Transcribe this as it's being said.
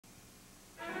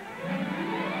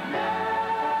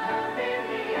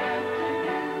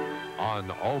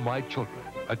All My Children,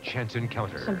 a chance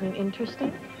encounter. Something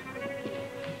interesting?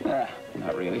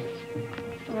 Not really.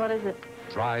 What is it?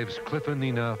 Drives Cliff and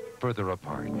Nina further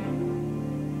apart.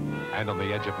 And on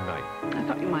the edge of night. I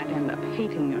thought you might end up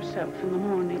hating yourself in the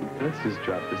morning. Let's just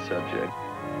drop the subject.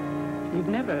 You've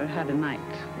never had a night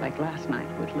like last night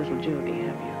with little Jody,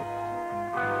 have you?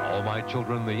 All My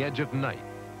Children, the edge of night.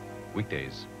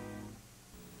 Weekdays.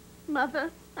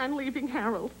 Mother, I'm leaving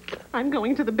Harold. I'm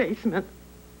going to the basement.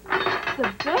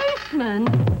 The basement?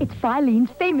 It's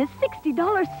Filene's famous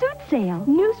 $60 suit sale.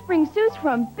 New spring suits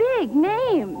from big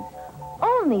names.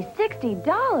 Only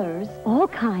 $60? All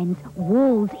kinds,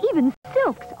 wools, even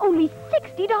silks, only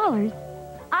 $60.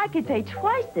 I could pay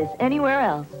twice this anywhere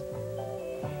else.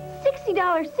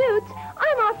 $60 suits?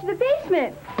 I'm off to the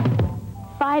basement.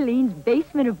 Filene's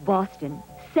Basement of Boston.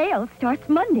 Sale starts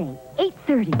Monday,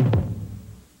 8:30.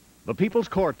 The People's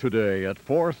Court today at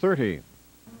 4:30.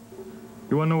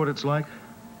 You want to know what it's like?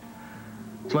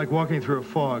 It's like walking through a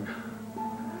fog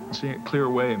and seeing it clear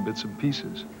away in bits and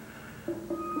pieces.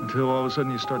 Until all of a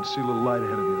sudden you start to see a little light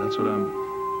ahead of you. That's what I'm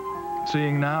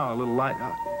seeing now, a little light.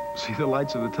 See the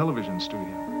lights of the television studio.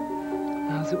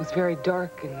 Miles, it was very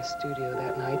dark in the studio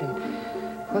that night, and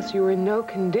plus you were in no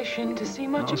condition to see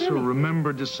much of I also anything.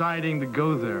 remember deciding to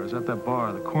go there. I was at that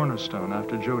bar, the Cornerstone,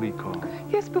 after Jody called.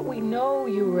 Yes, but we know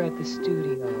you were at the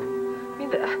studio. I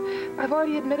mean, I've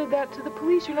already admitted that to the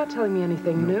police. You're not telling me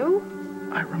anything new.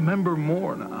 I remember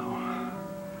more now.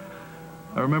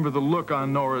 I remember the look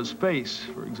on Nora's face,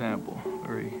 for example.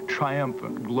 Very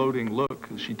triumphant, gloating look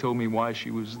as she told me why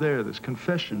she was there, this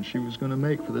confession she was going to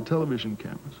make for the television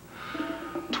cameras.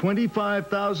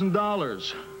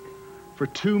 $25,000 for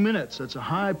 2 minutes. That's a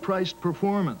high-priced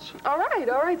performance. All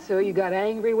right, so you got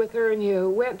angry with her and you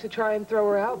went to try and throw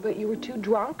her out, but you were too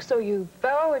drunk, so you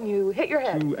fell and you hit your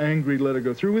head. Too angry to let her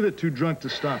go through with it, too drunk to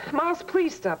stop it. Miles,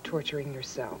 please stop torturing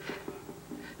yourself.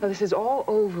 Now, this is all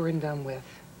over and done with.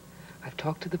 I've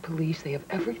talked to the police. They have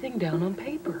everything down on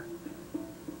paper.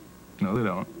 No, they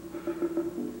don't.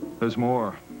 There's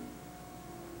more.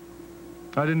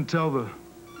 I didn't tell the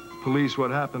police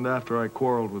what happened after I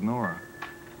quarreled with Nora.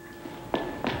 Miles,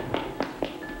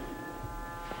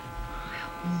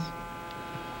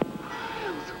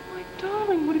 oh my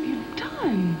darling, what have you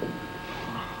done?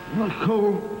 Let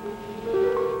go.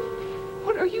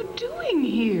 What are you doing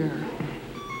here?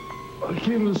 I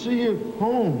came to see you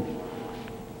home.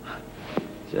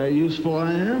 See how useful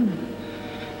I am?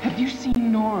 Have you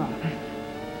seen Nora?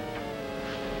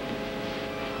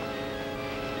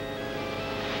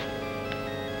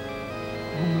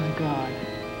 Oh, my God.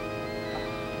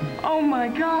 Oh, my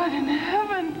God in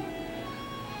heaven.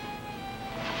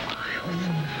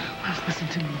 Miles, listen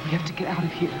to me. We have to get out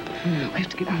of here. We have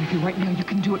to get out of here right now. You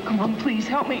can do it. Come on, please,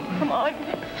 help me. Come on. You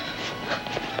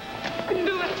can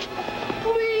do it.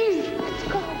 Please, let's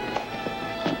go.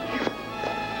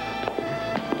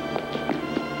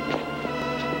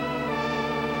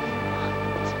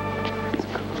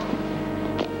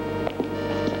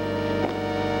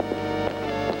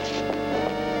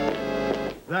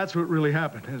 That's what really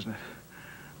happened, isn't it?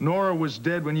 Nora was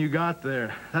dead when you got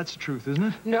there. That's the truth, isn't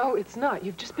it? No, it's not.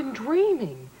 You've just been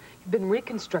dreaming. You've been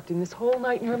reconstructing this whole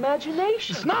night in your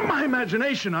imagination. It's not my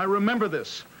imagination. I remember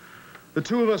this. The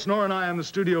two of us, Nora and I, on the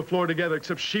studio floor together,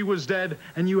 except she was dead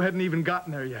and you hadn't even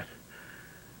gotten there yet.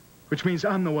 Which means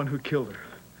I'm the one who killed her.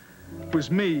 It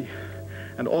was me.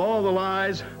 And all the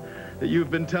lies that you've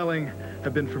been telling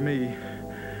have been for me.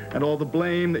 And all the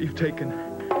blame that you've taken,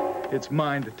 it's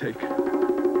mine to take.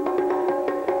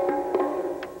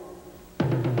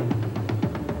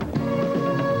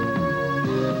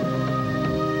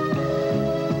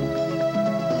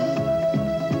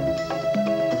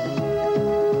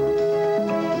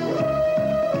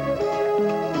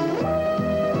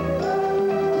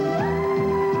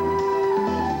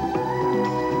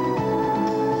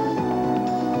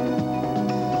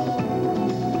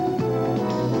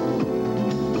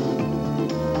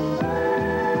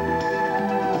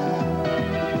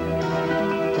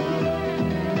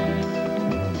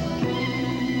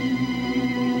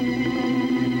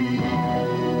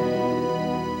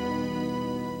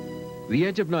 The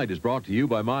Edge of Night is brought to you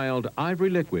by Mild Ivory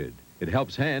Liquid. It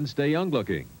helps hands stay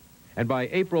young-looking. And by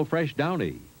April Fresh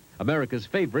Downy, America's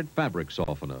favorite fabric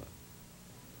softener.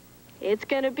 It's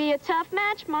gonna be a tough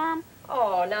match, Mom.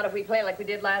 Oh, not if we play like we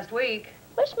did last week.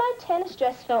 Wish my tennis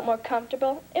dress felt more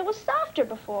comfortable. It was softer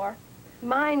before.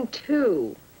 Mine,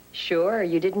 too. Sure,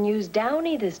 you didn't use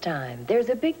Downy this time. There's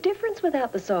a big difference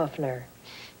without the softener.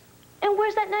 And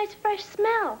where's that nice fresh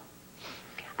smell?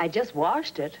 I just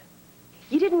washed it.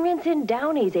 You didn't rinse in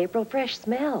Downey's April Fresh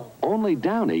smell. Only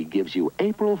Downey gives you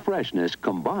April freshness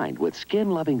combined with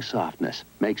skin-loving softness.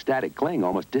 Makes static cling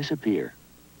almost disappear.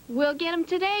 We'll get them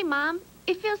today, Mom.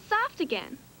 It feels soft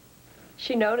again.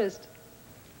 She noticed.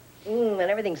 And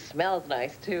everything smells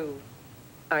nice, too.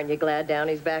 Aren't you glad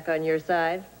Downey's back on your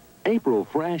side? April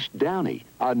Fresh Downey,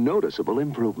 a noticeable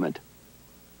improvement.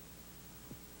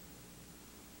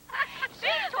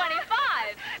 She's 25.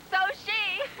 So's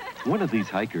she. One of these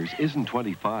hikers isn't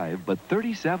 25, but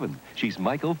 37. She's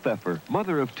Michael Pfeffer,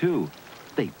 mother of 2.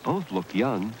 They both look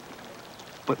young.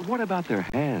 But what about their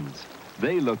hands?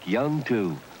 They look young,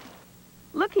 too.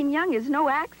 Looking young is no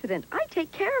accident. I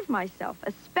take care of myself,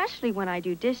 especially when I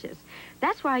do dishes.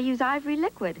 That's why I use Ivory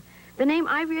liquid. The name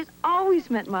Ivory has always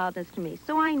meant mildness to me,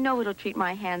 so I know it'll treat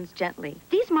my hands gently.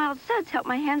 These mild suds help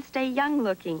my hands stay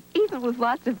young-looking, even with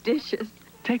lots of dishes.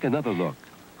 Take another look.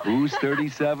 Who's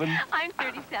 37? I'm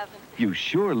 37. You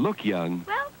sure look young.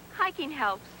 Well, hiking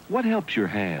helps. What helps your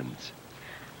hands?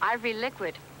 Ivory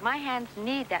liquid. My hands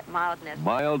need that mildness.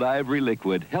 Mild Ivory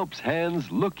liquid helps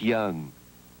hands look young.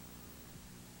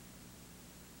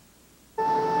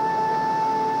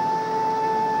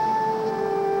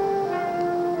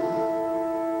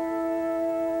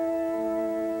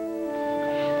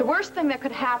 The worst thing that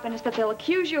could happen is that they'll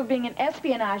accuse you of being an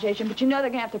espionage agent, but you know they're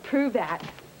going to have to prove that.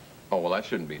 Oh, well, that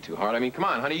shouldn't be too hard. I mean, come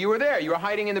on, honey, you were there. You were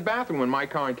hiding in the bathroom when my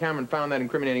car and Cameron found that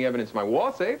incriminating evidence in my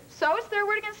wall safe. So is their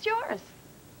word against yours.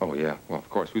 Oh, yeah. Well, of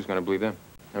course. Who's going to believe them?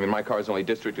 I mean, my car's only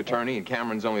district attorney, and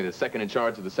Cameron's only the second in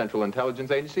charge of the Central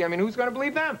Intelligence Agency. I mean, who's going to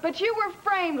believe them? But you were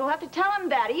framed. We'll have to tell him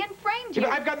that. Ian framed you. Yeah,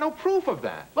 but I've got no proof of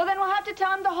that. Well, then we'll have to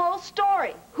tell him the whole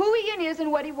story. Who Ian is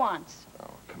and what he wants.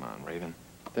 Oh, come on, Raven.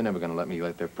 They're never going to let me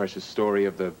let their precious story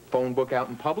of the phone book out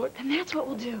in public. And that's what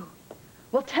we'll do.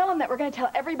 We'll tell them that we're going to tell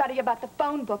everybody about the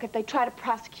phone book if they try to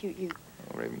prosecute you.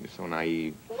 Oh, Raven, you're so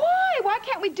naive. Why? Why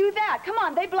can't we do that? Come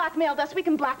on, they blackmailed us. We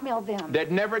can blackmail them. They'd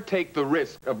never take the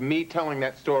risk of me telling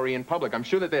that story in public. I'm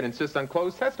sure that they'd insist on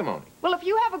closed testimony. Well, if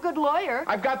you have a good lawyer...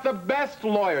 I've got the best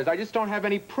lawyers. I just don't have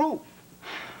any proof.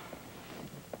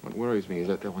 What worries me is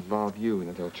that they'll involve you and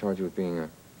that they'll charge you with being an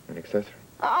accessory.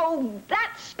 Oh,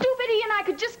 that stupid Ian! I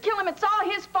could just kill him. It's all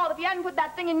his fault if you hadn't put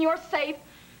that thing in your safe.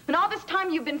 And all this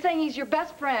time you've been saying he's your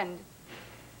best friend.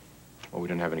 Well, we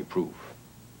don't have any proof.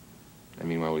 And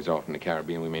meanwhile, he's off in the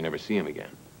Caribbean. We may never see him again.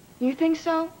 You think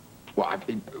so? Well,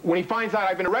 when he finds out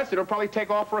I've been arrested, he'll probably take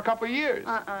off for a couple of years.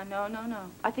 No.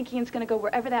 I think Ian's going to go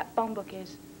wherever that phone book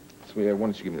is. Sweetheart, why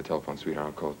don't you give me the telephone, sweetheart?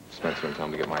 I'll call Spencer and tell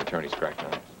him to get my attorney's crack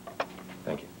down.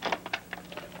 Thank you.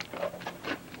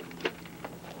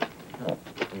 The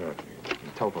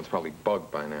telephone's probably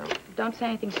bugged by now. Don't say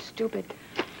anything stupid.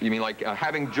 You mean like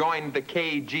having joined the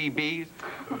KGBs?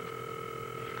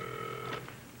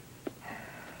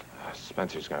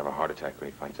 Spencer's gonna have a heart attack when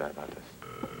he finds out about this.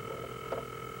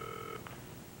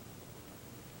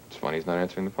 It's funny he's not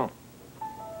answering the phone.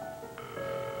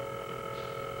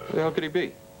 Where the hell could he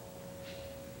be?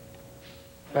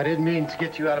 I didn't mean to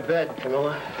get you out of bed,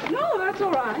 Camilla. No, that's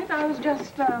all right. I was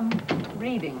just,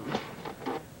 reading.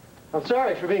 I'm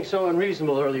sorry for being so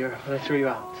unreasonable earlier when I threw you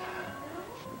out.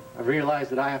 I've realized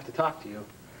that I have to talk to you.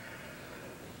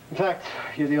 In fact,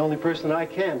 you're the only person I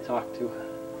can talk to.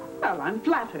 Well, I'm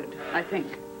flattered, I think.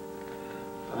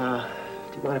 Do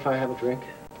you mind if I have a drink?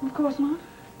 Of course not.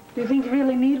 Do you think you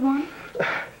really need one?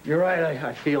 You're right.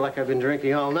 I feel like I've been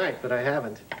drinking all night, but I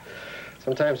haven't.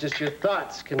 Sometimes just your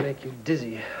thoughts can make you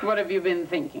dizzy. What have you been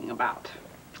thinking about?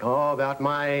 Oh, about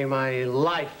my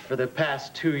life for the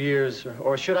past 2 years,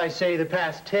 or should I say the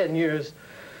past 10 years.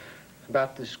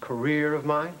 About this career of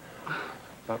mine,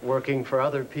 about working for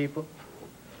other people.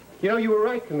 You know, you were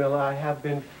right, Camilla. I have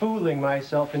been fooling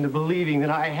myself into believing that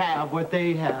I have what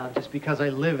they have just because I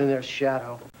live in their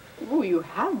shadow. Oh, you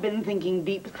have been thinking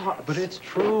deep thoughts. But it's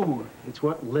true. It's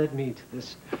what led me to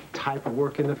this type of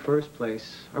work in the first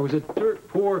place. I was a dirt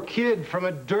poor kid from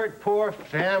a dirt poor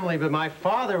family, but my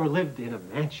father lived in a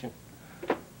mansion.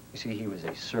 You see, he was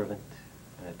a servant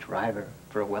and a driver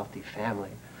for a wealthy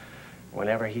family.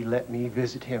 Whenever he let me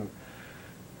visit him,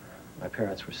 my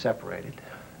parents were separated.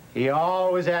 He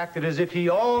always acted as if he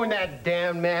owned that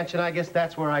damn mansion. I guess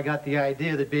that's where I got the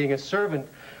idea that being a servant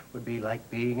would be like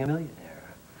being a millionaire.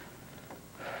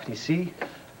 Do you see?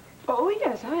 Oh,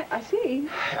 yes, I see.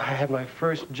 I had my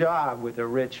first job with a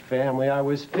rich family. I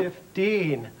was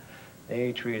 15.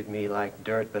 They treated me like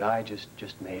dirt, but I just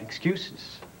made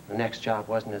excuses. The next job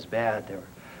wasn't as bad.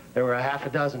 There were a half a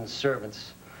dozen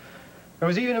servants. There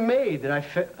was even a maid that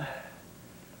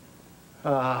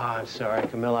I'm sorry,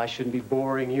 Camilla. I shouldn't be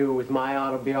boring you with my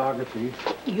autobiography.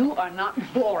 You are not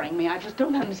boring me. I just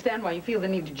don't understand why you feel the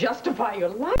need to justify your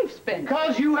life, Spencer.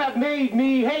 Because you have made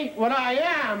me hate what I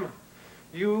am.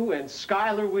 You and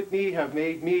Schuyler Whitney have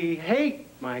made me hate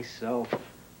myself.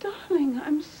 Darling,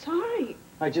 I'm sorry.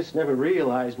 I just never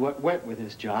realized what went with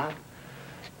his job.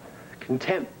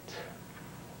 Contempt.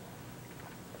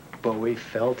 But we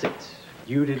felt it.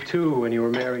 You did too when you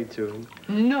were married to him.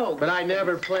 No. But I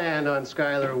never planned on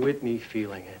Schuyler Whitney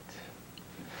feeling it.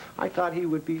 I thought he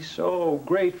would be so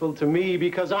grateful to me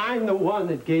because I'm the one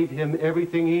that gave him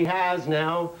everything he has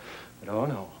now. But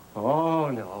oh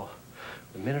no.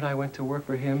 The minute I went to work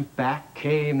for him, back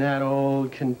came that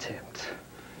old contempt.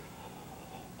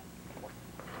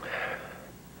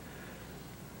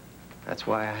 That's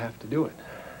why I have to do it.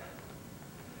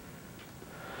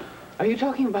 Are you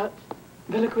talking about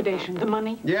the liquidation, the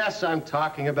money? Yes, I'm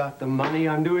talking about the money.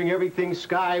 I'm doing everything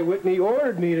Sky Whitney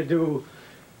ordered me to do.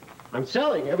 I'm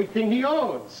selling everything he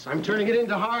owns. I'm turning it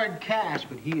into hard cash,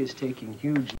 but he is taking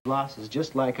huge losses,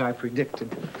 just like I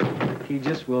predicted. He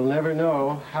just will never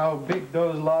know how big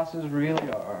those losses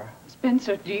really are.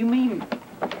 Spencer, do you mean...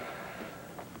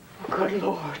 Good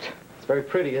Lord. It's very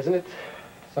pretty, isn't it?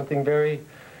 Something very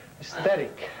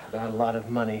aesthetic about a lot of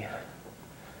money.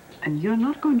 And you're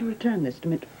not going to return this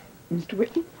to Mr.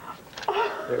 Whitney?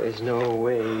 There is no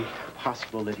way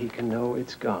possible that he can know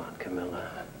it's gone,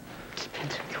 Camilla.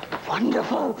 Spencer, you're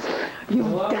wonderful.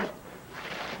 Hello?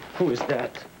 Who is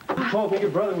that? You told me your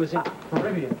brother was in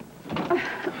Caribbean.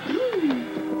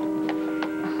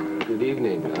 Good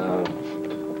evening.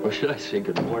 Or should I say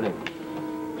good morning?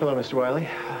 Hello, Mr. Wiley.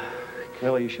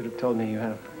 Camilla, you should have told me you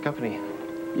have company.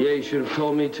 Yeah, you should have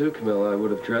told me too, Camilla. I would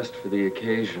have dressed for the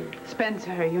occasion.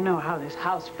 Spencer, you know how this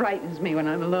house frightens me when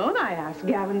I'm alone. I asked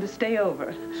Gavin to stay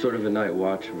over. Sort of a night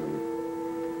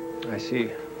watchman. I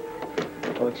see.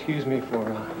 Well, excuse me for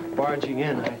barging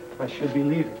in. I should be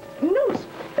leaving. No,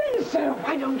 Spencer,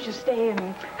 why don't you stay and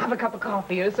have a cup of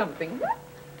coffee or something?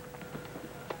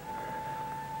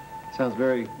 Sounds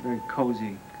very, very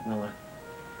cozy, Camilla.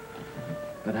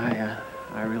 But I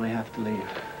really have to leave.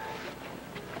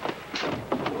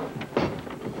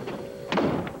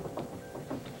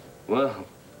 Well,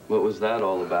 what was that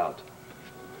all about?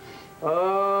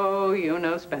 Oh, you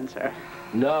know Spencer.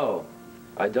 No,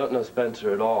 I don't know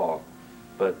Spencer at all.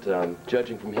 But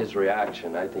judging from his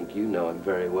reaction, I think you know him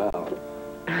very well.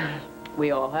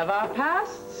 We all have our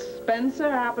pasts. Spencer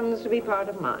happens to be part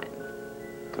of mine.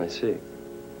 I see.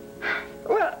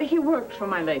 Well, he worked for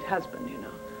my late husband, you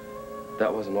know.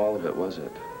 That wasn't all of it, was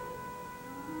it?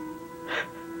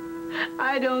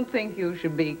 I don't think you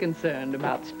should be concerned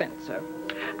about Spencer.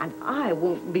 And I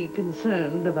won't be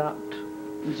concerned about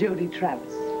Jody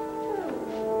Travis.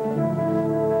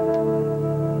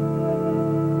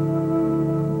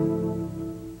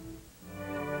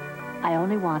 I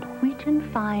only want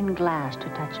wheaten fine glass to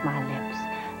touch my lips.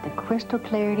 The crystal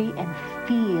clarity and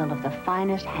feel of the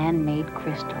finest handmade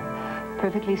crystal.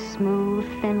 Perfectly smooth,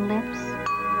 thin lips.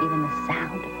 Even the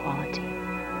sound of quality.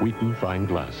 Wheaton Fine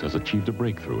Glass has achieved a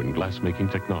breakthrough in glass-making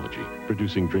technology,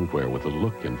 producing drinkware with the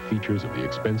look and features of the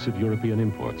expensive European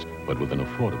imports, but with an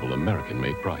affordable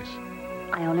American-made price.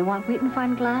 I only want Wheaton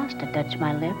Fine Glass to touch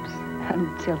my lips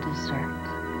until dessert.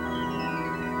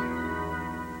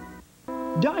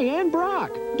 Diane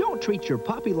Brock, don't treat your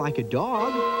puppy like a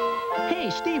dog.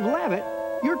 Hey, Steve Levitt,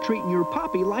 you're treating your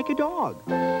puppy like a dog.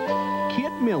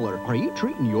 Kit Miller, are you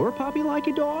treating your puppy like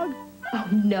a dog? Oh,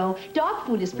 no. Dog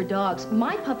food is for dogs.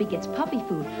 My puppy gets puppy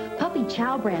food. Puppy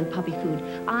Chow brand puppy food.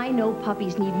 I know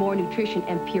puppies need more nutrition,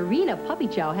 and Purina Puppy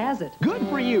Chow has it. Good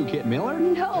for you, Kit Miller.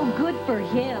 No, good for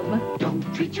him. Don't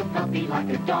treat your puppy like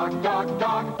a dog, dog,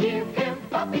 dog. Give him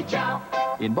Puppy Chow.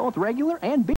 In both regular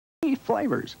and beef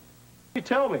flavors. You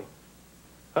tell me.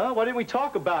 Huh? Why didn't we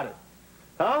talk about it?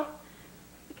 Huh?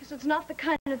 Because it's not the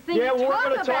kind of thing yeah, you well, talk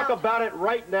we're going to talk about. about it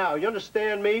right now. You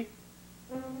understand me?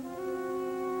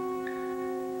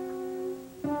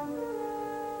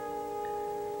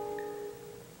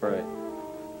 Right.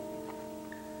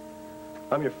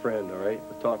 I'm your friend, all right?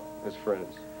 We'll talk as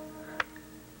friends.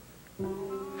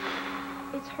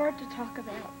 It's hard to talk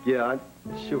about. Yeah,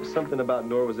 something about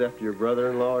Nora was after your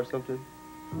brother-in-law or something?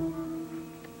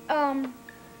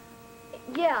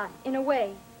 Yeah, in a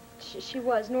way. She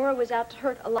was. Nora was out to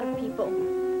hurt a lot of people.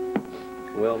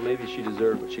 Well, maybe she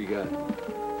deserved what she got.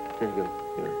 Here you go.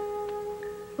 Here.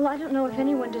 Well, I don't know if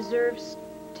anyone deserves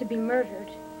to be murdered.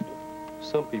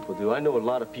 Some people do. I know a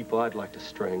lot of people I'd like to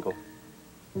strangle.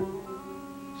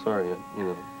 Sorry, you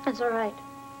know. That's all right.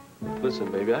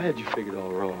 Listen, baby, I had you figured all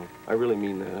wrong. I really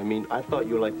mean that. I mean, I thought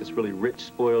you were like this really rich,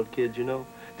 spoiled kid, you know?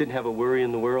 Didn't have a worry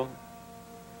in the world.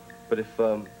 But if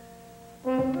you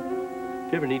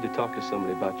ever need to talk to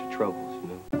somebody about your troubles, you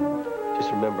know, just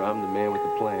remember I'm the man with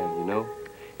the plan, you know?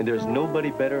 And there's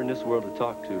nobody better in this world to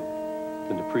talk to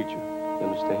than the preacher. You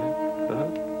understand?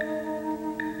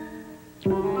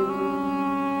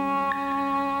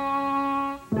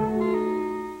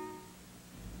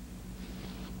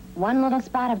 One little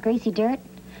spot of greasy dirt,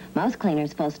 most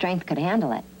cleaners full strength could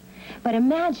handle it. But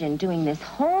imagine doing this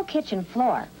whole kitchen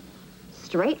floor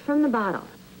straight from the bottle.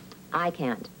 I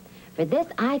can't. For this,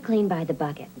 I clean by the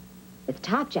bucket. It's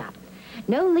top job.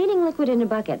 No leading liquid in a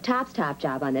bucket. Top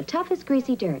job on the toughest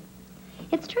greasy dirt.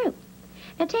 It's true.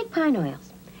 Now take pine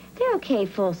oils. They're okay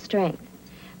full strength.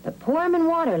 But pour them in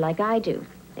water like I do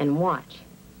and watch.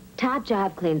 Top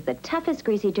job cleans the toughest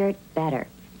greasy dirt better.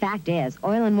 Fact is,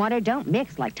 oil and water don't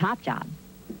mix like Top Job.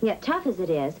 Yet tough as it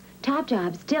is, Top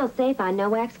Job's still safe on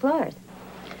no-wax floors.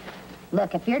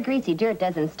 Look, if your greasy dirt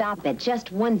doesn't stop at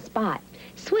just one spot,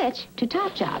 switch to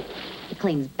Top Job. It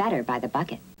cleans better by the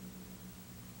bucket.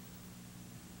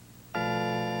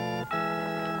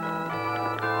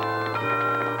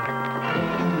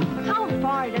 How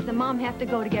far does a mom have to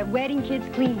go to get wedding kids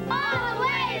clean? All the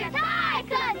way to Thai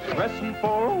country! Dressing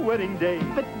for a wedding day.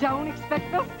 But don't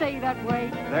expect they'll stay that way.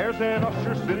 There's an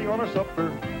usher sitting on her supper.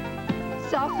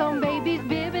 Sauce-on babies,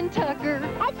 bib and tucker.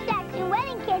 Extraction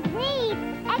wedding kids need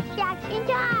extraction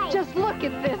time. Just look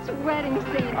at this wedding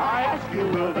scene. I ask you,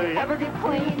 will they ever get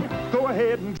clean? Go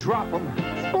ahead and drop them.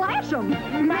 Splash them.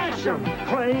 Mash them.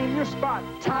 Claim your spot.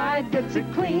 Tide gets it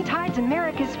clean. Tide's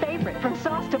America's favorite. From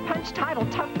sauce to punch, Tide'll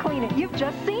tough clean it. You've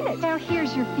just seen it. Now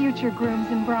here's your future grooms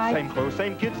and brides. Same clothes,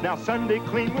 same kids. Now Sunday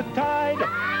clean with Tide.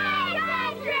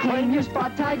 Claim your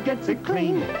spot. Tide gets it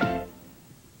clean.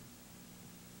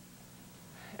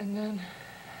 And then,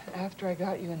 after I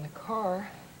got you in the car,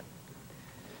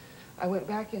 I went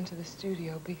back into the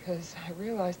studio because I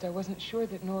realized I wasn't sure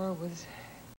that Nora was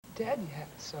dead yet,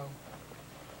 so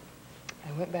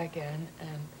I went back in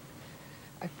and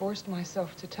I forced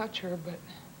myself to touch her, but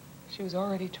she was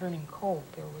already turning cold.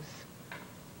 There was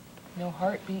no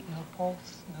heartbeat, no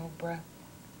pulse, no breath,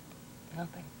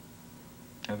 nothing.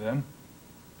 And then?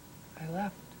 I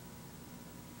left.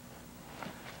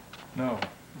 No.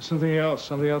 Something else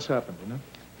happened, didn't it?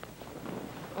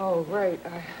 Oh, right.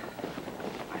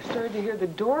 I started to hear the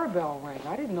doorbell ring.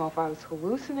 I didn't know if I was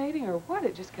hallucinating or what.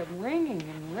 It just kept ringing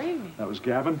and ringing. That was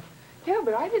Gavin? Yeah,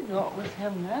 but I didn't know it was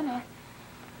him then. I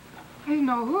didn't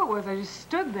know who it was. I just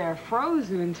stood there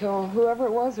frozen until whoever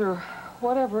it was or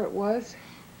whatever it was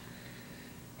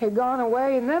had gone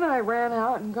away, and then I ran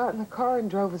out and got in the car and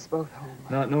drove us both home.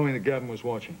 Not knowing that Gavin was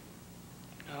watching?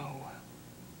 No.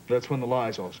 That's when the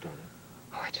lies all started.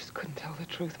 Oh, I just couldn't tell the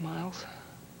truth, Miles.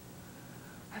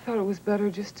 I thought it was better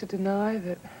just to deny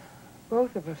that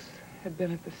both of us had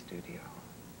been at the studio.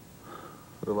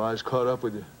 The lies caught up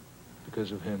with you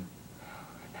because of him.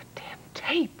 That damn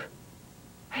tape.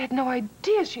 I had no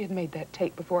idea she had made that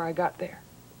tape before I got there.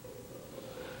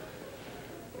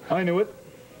 I knew it.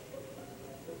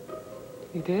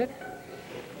 You did?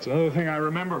 It's another thing I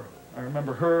remember. I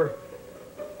remember her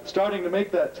starting to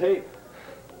make that tape.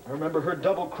 I remember her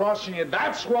double-crossing you.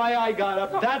 That's why I got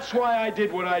up. That's why I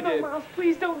did what I did. No, Miles,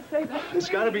 please don't say that. It's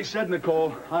got to be said,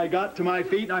 Nicole. I got to my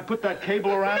feet and I put that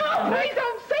cable around her neck. Please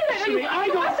don't say that. See,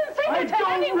 I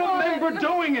don't remember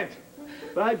doing it.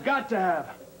 But I've got to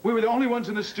have. We were the only ones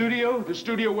in the studio. The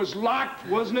studio was locked,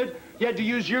 wasn't it? You had to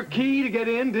use your key to get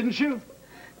in, didn't you?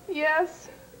 Yes.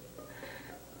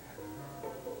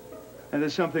 And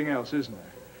there's something else, isn't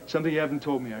there? Something you haven't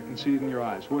told me. I can see it in your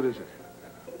eyes. What is it?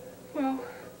 Well,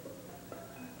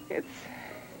 it's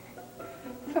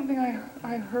something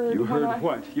I heard. You heard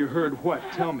what? You heard what?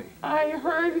 Tell me. I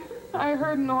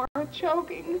heard Nora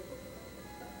choking.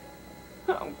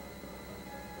 Oh.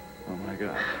 Oh, my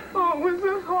God. Oh, it was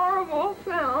a horrible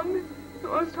sound. The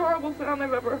most horrible sound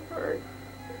I've ever heard.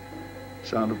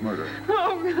 Sound of murder.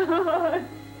 Oh, God.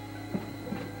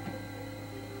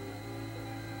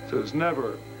 So there's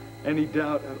never any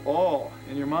doubt at all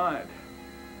in your mind.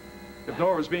 If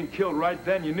Nora was being killed right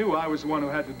then, you knew I was the one who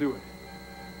had to do it.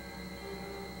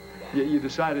 Yet you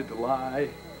decided to lie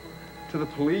to the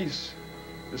police,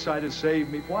 decided to save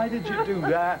me. Why did you do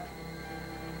that?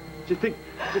 Did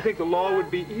you think the law would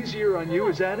be easier on you?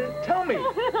 Is that it? Tell me.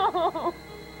 No. All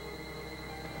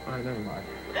right, never mind.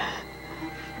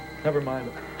 Never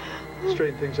mind.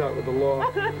 Straighten things out with the law.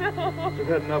 No. We've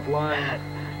had enough lying.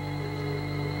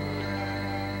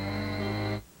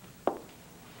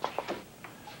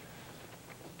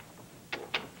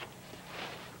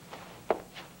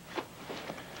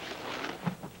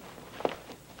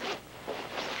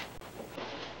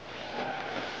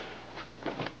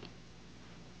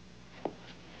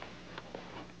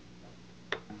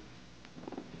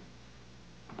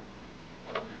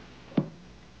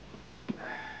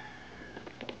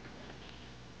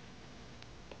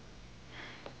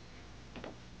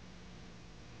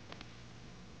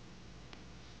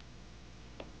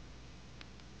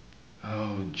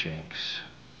 Jinx.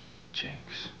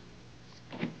 Jinx.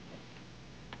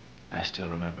 I still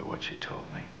remember what she told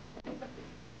me.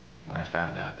 When I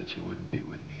found out that you wouldn't be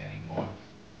with me anymore.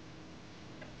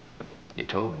 You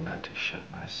told me not to shut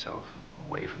myself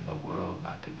away from the world,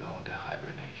 not to go into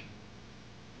hibernation.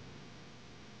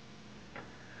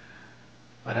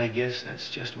 But I guess that's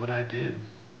just what I did.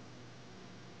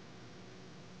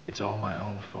 It's all my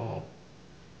own fault.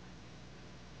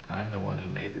 I'm the one who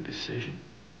made the decision.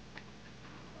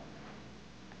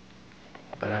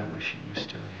 But I wish you were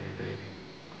still here, baby.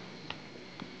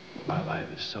 My life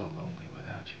is so lonely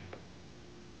without you.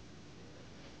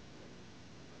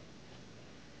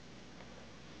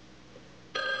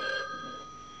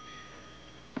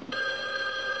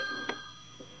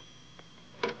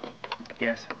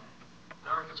 Yes.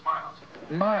 Derek, it's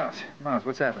Miles. Miles,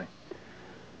 what's happening?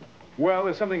 Well,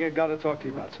 there's something I've got to talk to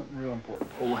you about, something real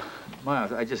important. Oh,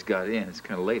 Miles, I just got in. It's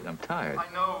kind of late and I'm tired.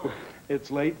 I know.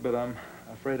 It's late, but I'm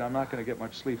afraid I'm not going to get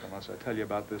much sleep unless I tell you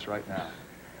about this right now.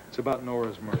 It's about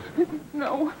Nora's murder.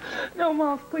 No,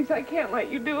 Miles, please, I can't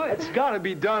let you do it. It's got to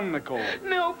be done, Nicole.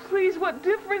 No, please, what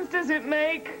difference does it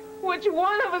make? Which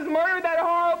one of us murdered that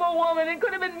horrible woman? It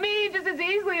could have been me just as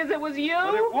easily as it was you.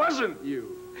 But it wasn't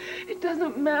you. It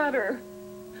doesn't matter.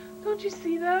 Don't you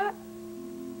see that?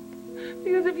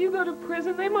 Because if you go to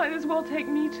prison, they might as well take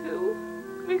me too.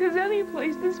 Because any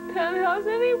place, this penthouse,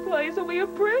 any place will be a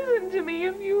prison to me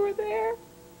if you were there.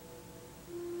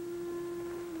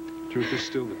 Truth is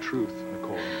still the truth,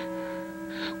 Nicole.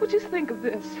 Well, just think of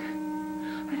this.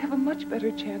 I'd have a much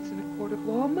better chance in a court of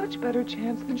law, a much better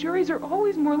chance. The juries are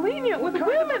always more lenient with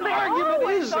women. They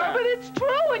always are, but it's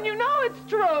true, and you know it's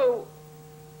true.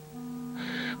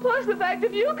 Plus the fact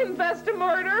if you confess to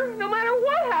murder, no matter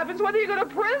what happens, whether you go to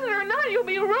prison or not, you'll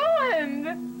be ruined.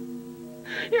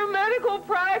 Your medical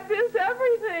practice,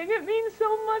 everything. It means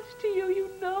so much to you.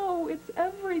 You know it's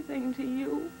everything to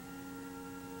you.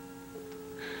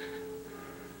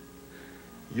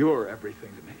 You're everything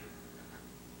to me.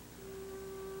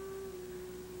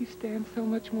 You stand so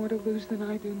much more to lose than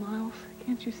I do, Miles.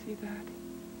 Can't you see that?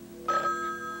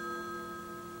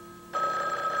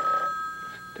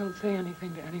 Don't say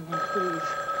anything to anyone, please.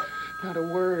 Not a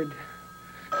word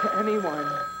to anyone.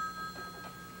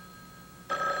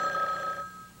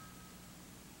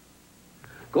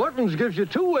 Gorton's gives you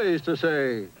two ways to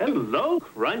say, hello,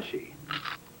 Crunchy.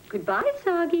 Goodbye,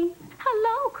 Soggy.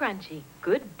 Hello, Crunchy.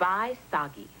 Goodbye,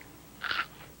 Soggy.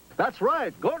 That's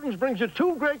right. Gorton's brings you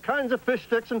two great kinds of fish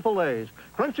sticks and fillets.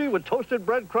 Crunchy with toasted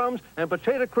breadcrumbs and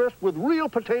potato crisp with real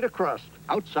potato crust.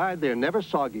 Outside, they're never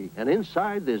soggy, and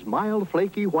inside, there's mild,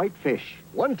 flaky white fish.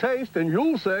 One taste, and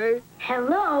you'll say,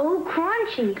 Hello,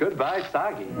 Crunchy. Goodbye,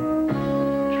 Soggy.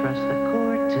 Trust the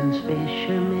Gorton's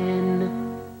fishermen.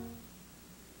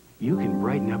 You can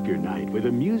brighten up your night with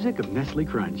the music of Nestle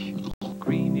Crunch.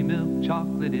 Creamy milk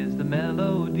chocolate is the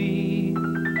melody.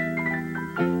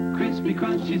 Crispy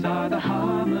crunchies are the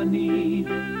harmony.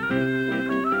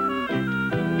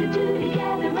 The two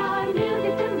together are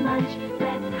music to munch.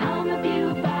 Let's hum a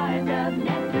few bars of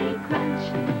Nestle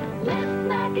Crunch. Lip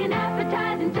smacking,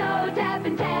 appetizing, toe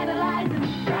tapping, tantalizing.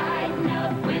 Brighten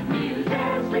up with music.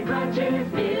 Nestle Crunch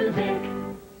is music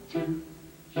to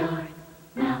your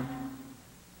mouth.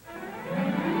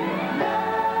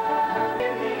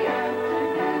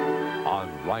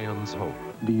 On Ryan's Hope.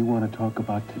 Do you want to talk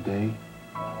about today?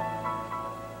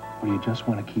 Or you just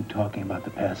want to keep talking about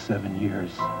the past 7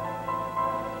 years?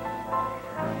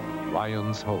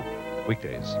 Ryan's Hope.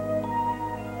 Weekdays.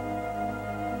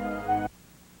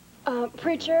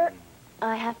 Preacher,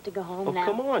 I have to go home now. Oh,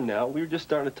 come on now. We were just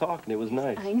starting to talk, and it was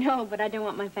nice. I know, but I don't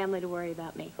want my family to worry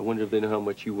about me. I wonder if they know how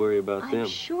much you worry about them. I'm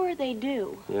sure they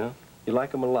do. Yeah? You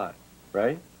like them a lot,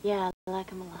 right? Yeah, I like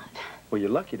them a lot. Well,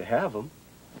 you're lucky to have them.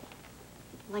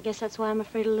 Well, I guess that's why I'm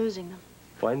afraid of losing them.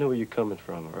 Well, I know where you're coming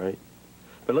from, all right?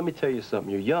 But let me tell you something.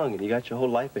 You're young, and you got your whole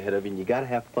life ahead of you, and you got to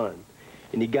have fun.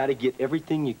 And you got to get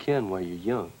everything you can while you're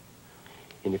young.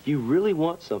 And if you really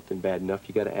want something bad enough,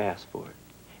 you got to ask for it.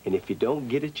 And if you don't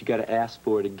get it, you got to ask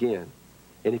for it again.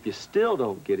 And if you still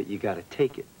don't get it, you got to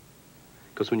take it.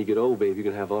 Because when you get old, baby, you're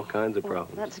going to have all kinds of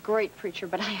problems. That's great, Preacher,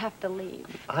 but I have to leave.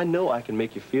 I know I can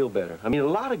make you feel better. I mean, a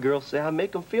lot of girls say I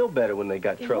make them feel better when they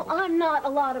got trouble. Well, I'm not a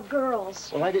lot of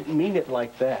girls. Well, I didn't mean it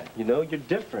like that. You know, you're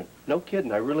different. No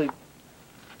kidding. I really...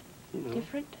 You know.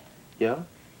 Different? Yeah?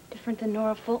 Different than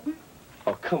Nora Fulton?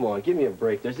 Oh, come on. Give me a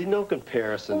break. There's no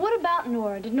comparison. Well, what about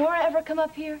Nora? Did Nora ever come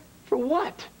up here? For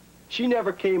what? She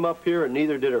never came up here, and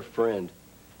neither did her friend.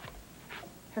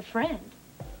 Her friend?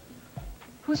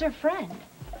 Who's her friend?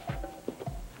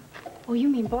 Oh, you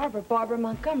mean Barbara. Barbara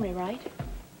Montgomery, right?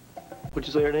 What'd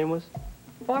you say her name was?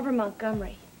 Barbara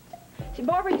Montgomery. See,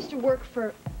 Barbara used to work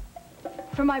for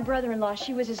my brother-in-law.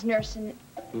 She was his nurse, and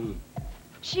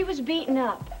she was beaten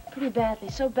up pretty badly,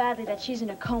 so badly that she's in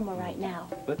a coma right now.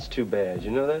 That's too bad, you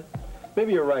know that?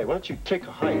 Maybe you're right. Why don't you take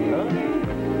a hike, huh?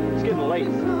 It's getting late.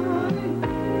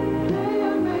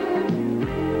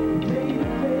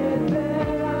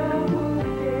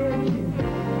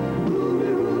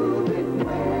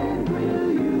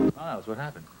 Miles, what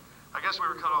happened? I guess we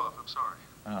were cut off. I'm sorry.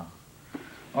 Oh.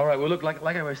 All right, well, look, like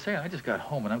I was saying, I just got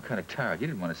home and I'm kind of tired. You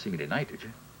didn't want to see me tonight, did you?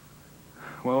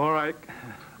 Well, all right.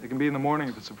 It can be in the morning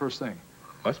if it's the first thing.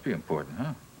 Must be important,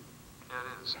 huh? Yeah,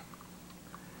 it is.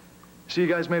 See, you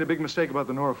guys made a big mistake about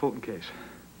the Nora Fulton case.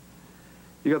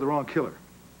 You got the wrong killer.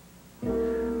 The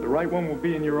right one will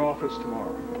be in your office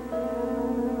tomorrow.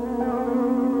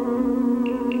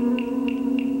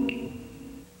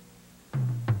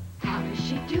 How does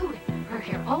she do it? Her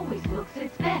hair always looks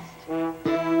its best.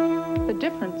 The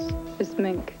difference is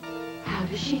mink. How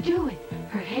does she do it?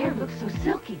 Her hair looks so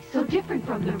silky, so different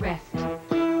from the rest.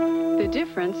 The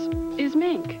difference is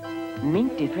mink.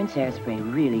 Mink Difference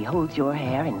Hairspray really holds your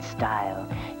hair in style.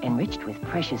 Enriched with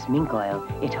precious mink oil,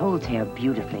 it holds hair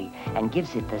beautifully and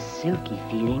gives it the silky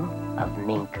feeling of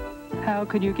mink. How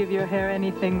could you give your hair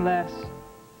anything less?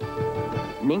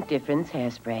 Mink Difference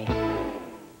Hairspray.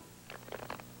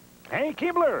 Hey,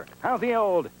 Keebler, how's the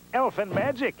old elfin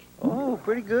magic? Oh,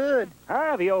 pretty good.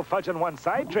 Ah, the old fudge on one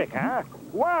side trick, huh?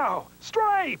 Wow,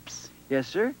 stripes! Yes,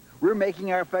 sir. We're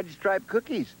making our fudge stripe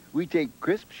cookies. We take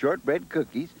crisp shortbread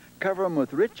cookies, cover them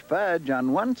with rich fudge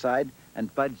on one side,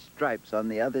 and fudge stripes on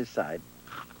the other side.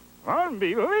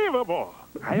 Unbelievable!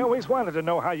 I always wanted to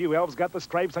know how you elves got the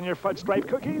stripes on your fudge stripe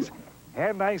cookies,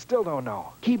 and I still don't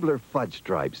know. Keebler fudge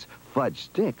stripes, fudge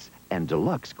sticks, and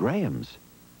deluxe grahams.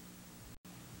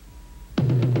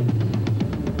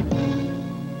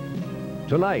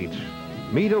 Tonight,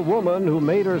 meet a woman who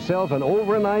made herself an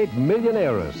overnight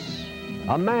millionairess,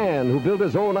 a man who built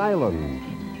his own island,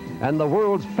 and the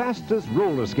world's fastest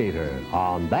roller skater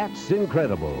on That's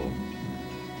Incredible.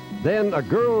 Then a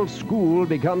girl's school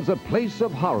becomes a place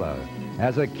of horror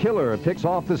as a killer picks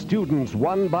off the students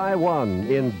one by one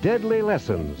in Deadly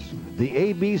Lessons, the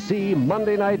ABC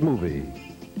Monday night movie.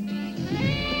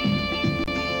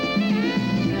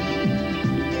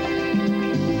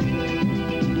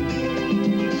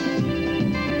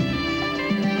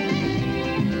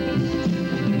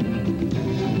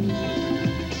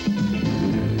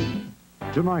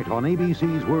 Tonight on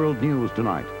ABC's World News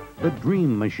Tonight, the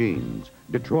Dream Machines.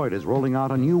 Detroit is rolling out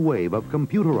a new wave of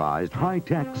computerized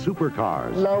high-tech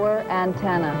supercars. Lower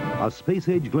antenna. A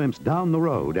space-age glimpse down the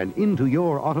road and into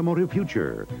your automotive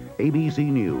future. ABC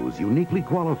News, uniquely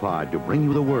qualified to bring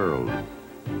you the world.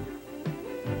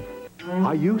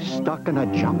 Are you stuck in a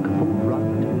junk food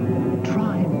rut?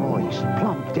 Try moist,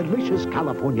 plump, delicious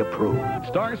California prunes.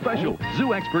 Star Special,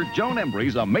 zoo expert Joan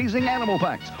Embry's amazing animal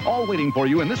facts, all waiting for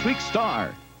you in this week's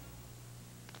Star.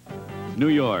 New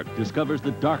York discovers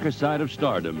the darker side of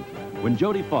stardom when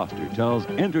Jodie Foster tells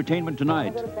Entertainment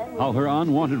Tonight how her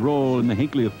unwanted role in the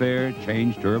Hinckley affair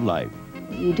changed her life.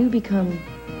 You do become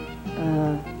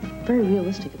very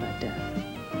realistic about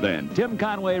death. Then Tim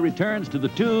Conway returns to the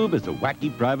tube as a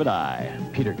wacky private eye.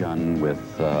 Peter Gunn with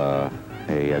a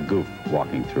goof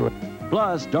walking through it.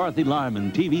 Plus, Dorothy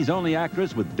Lyman, TV's only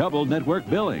actress with double network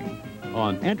billing.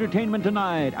 On Entertainment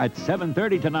Tonight at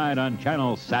 7:30 tonight on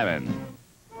Channel 7.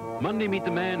 Monday, meet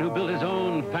the man who built his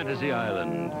own fantasy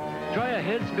island. Try a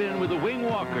head spin with a wing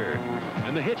walker.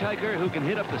 And the hitchhiker who can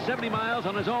hit up to 70 miles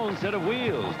on his own set of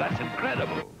wheels. That's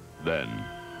incredible. Then,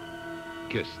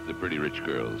 kiss the pretty rich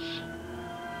girls.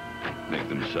 Make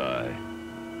them sigh.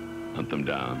 Hunt them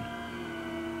down.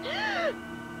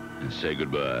 And say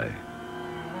goodbye.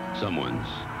 Someone's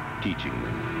teaching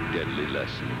them deadly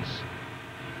lessons.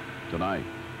 Tonight.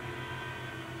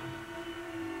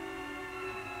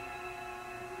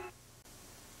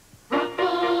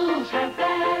 Ruffles have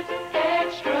that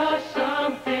extra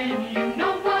something. You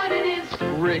know what it is.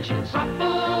 Riches.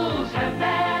 Ruffles have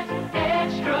that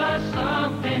extra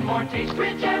something. More taste,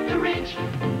 rich after rich.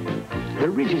 The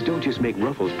ridges don't just make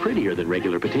Ruffles prettier than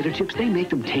regular potato chips, they make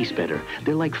them taste better.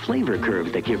 They're like flavor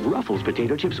curves that give Ruffles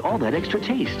potato chips all that extra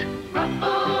taste.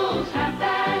 Ruffles have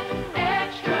that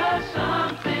extra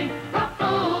something.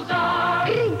 Ruffles are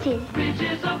ridges.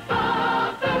 Ridges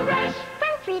above the rest.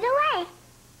 From Frito-Lay.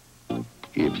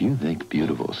 If you think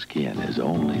beautiful skin is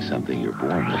only something you're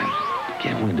born with,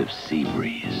 get wind of Sea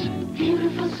Breeze.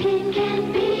 Beautiful skin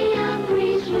can be a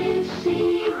breeze with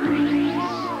Sea Breeze.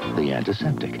 The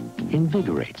antiseptic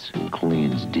invigorates,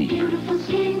 cleans deep, Beautiful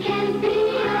skin can be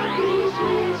a breeze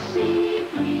with Sea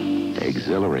Breeze.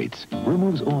 exhilarates,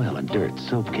 removes oil and dirt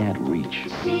soap can't reach.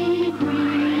 Sea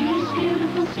breeze,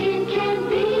 beautiful skin can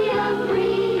be a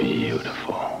breeze.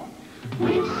 Beautiful.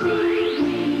 With sea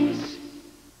breeze.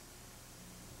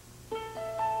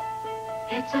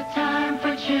 It's a time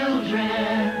for children.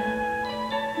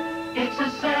 It's a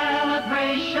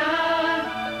celebration.